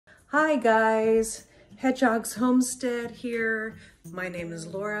Hi guys, Hedgehog's Homestead here. My name is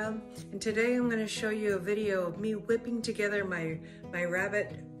Laura, and today I'm going to show you a video of me whipping together my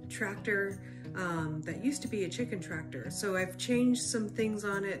rabbit tractor that used to be a chicken tractor. So I've changed some things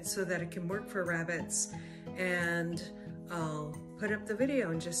on it so that it can work for rabbits, and I'll put up the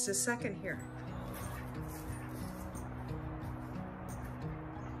video in just a second here.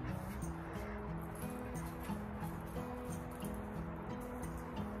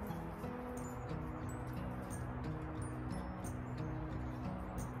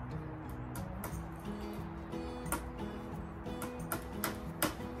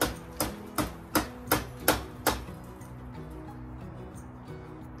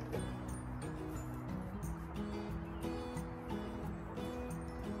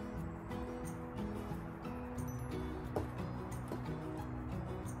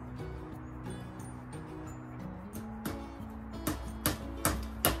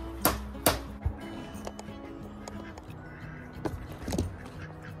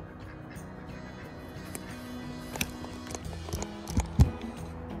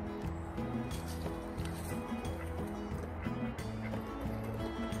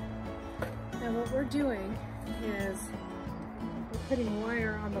 Now what we're doing is we're putting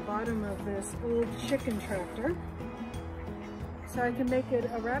wire on the bottom of this old chicken tractor so I can make it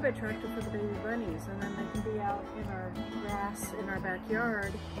a rabbit tractor for the baby bunnies, and then they can be out in our grass in our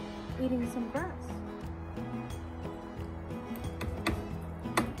backyard eating some grass.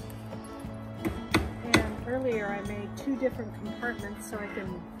 And earlier I made two different compartments so I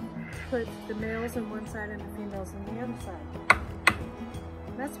can put the males on one side and the females on the other side.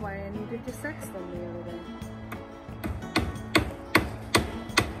 That's why I needed to sex them the other day.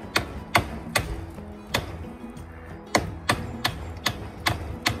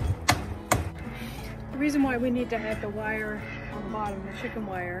 The reason why we need to add the wire on the bottom, the chicken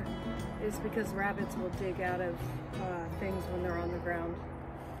wire, is because rabbits will dig out of things when they're on the ground.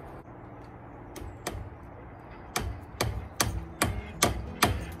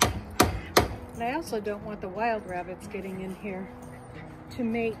 And I also don't want the wild rabbits getting in here to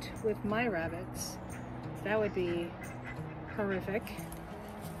mate with my rabbits. That would be horrific.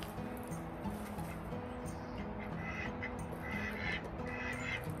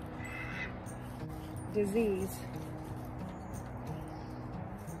 Disease.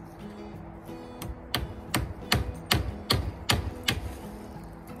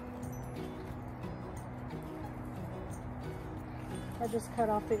 I just cut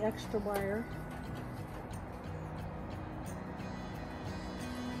off the extra wire.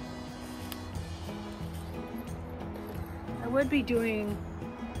 I would be doing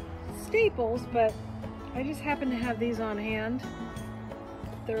staples, but I just happen to have these on hand.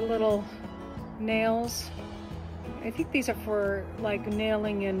 They're little nails. I think these are for like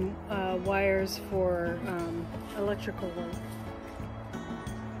nailing in wires for electrical work.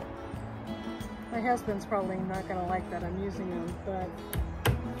 My husband's probably not gonna like that I'm using them, but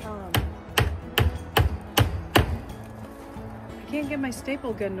I can't get my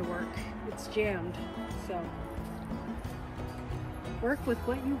staple gun to work. It's jammed, so work with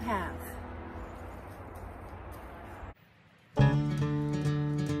what you have.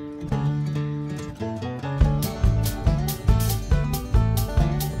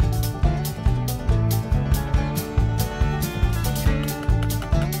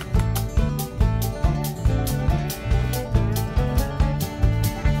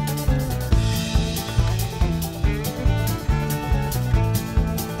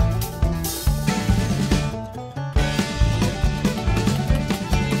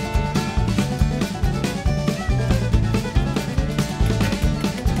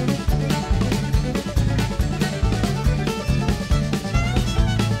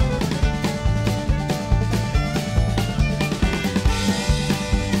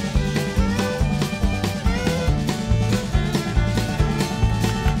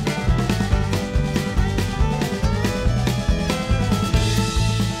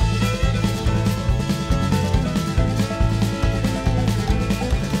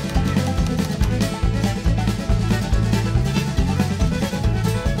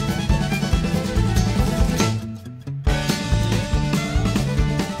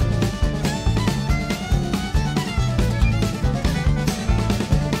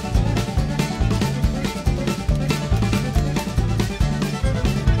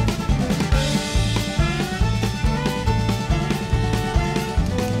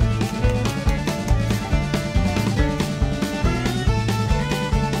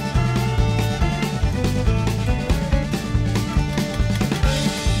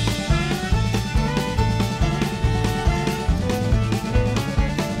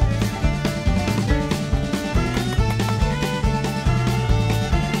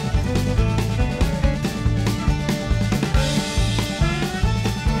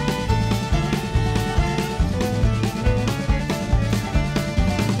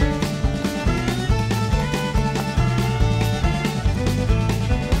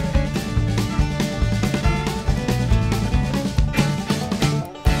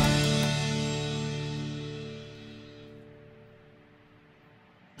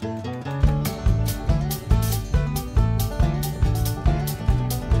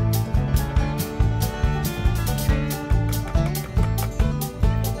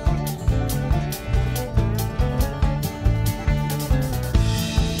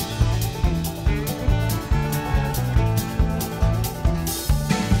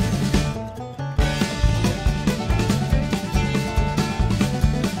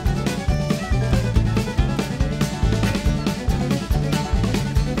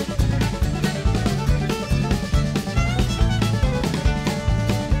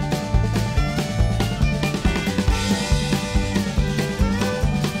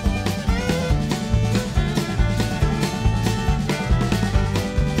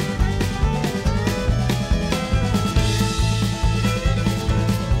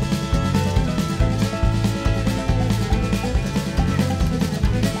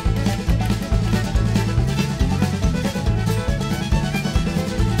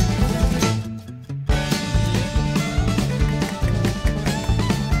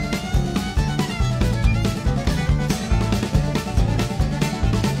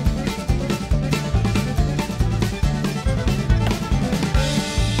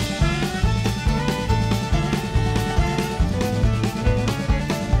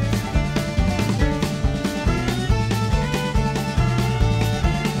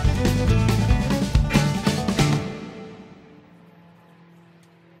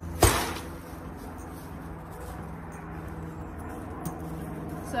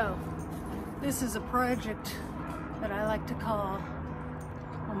 So, this is a project that I like to call,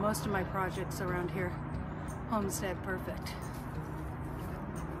 well, most of my projects around here, Homestead Perfect.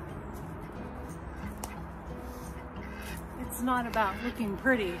 It's not about looking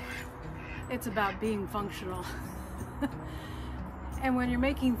pretty, it's about being functional. And when you're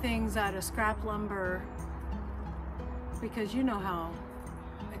making things out of scrap lumber, because you know how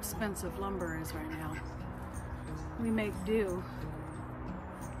expensive lumber is right now, we make do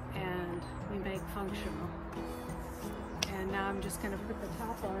and we make functional. And now I'm just going to put the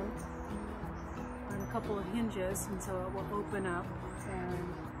top on a couple of hinges, and so it will open up,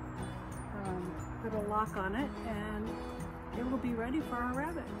 and put a lock on it, and it will be ready for our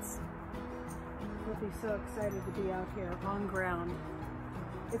rabbits. We'll be so excited to be out here on ground.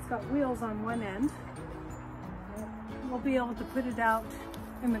 It's got wheels on one end. We'll be able to put it out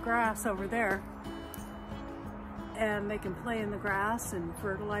in the grass over there, and they can play in the grass and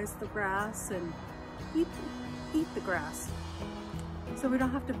fertilize the grass and eat the grass. So we don't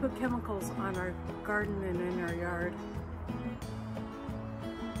have to put chemicals on our garden and in our yard.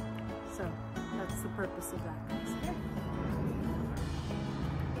 So that's the purpose of that, guys. Okay.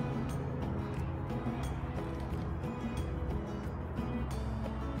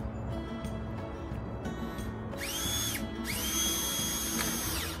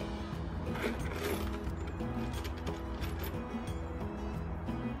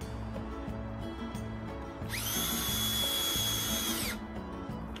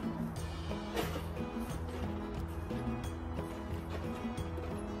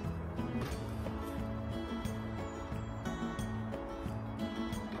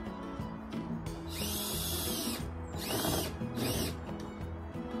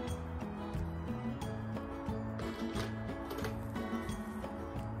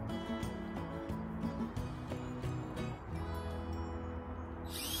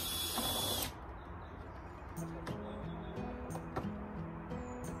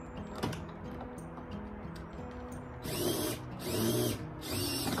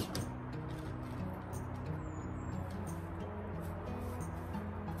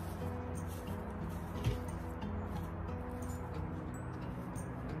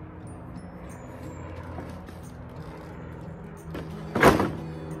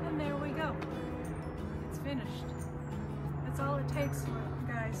 Takes,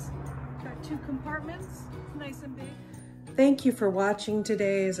 guys. Got 2 compartments, nice and big. Thank you for watching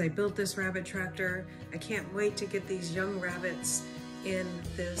today as I built this rabbit tractor. I can't wait to get these young rabbits in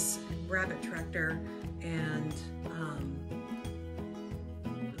this rabbit tractor and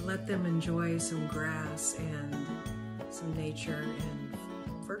let them enjoy some grass and some nature and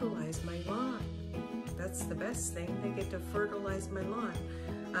fertilize my lawn. That's the best thing, they get to fertilize my lawn.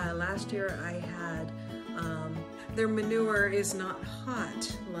 Last year I had their manure is not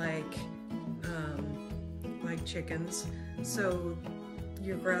hot like chickens, so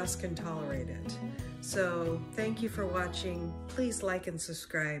your grass can tolerate it. So thank you for watching. Please like and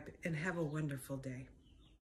subscribe, and have a wonderful day.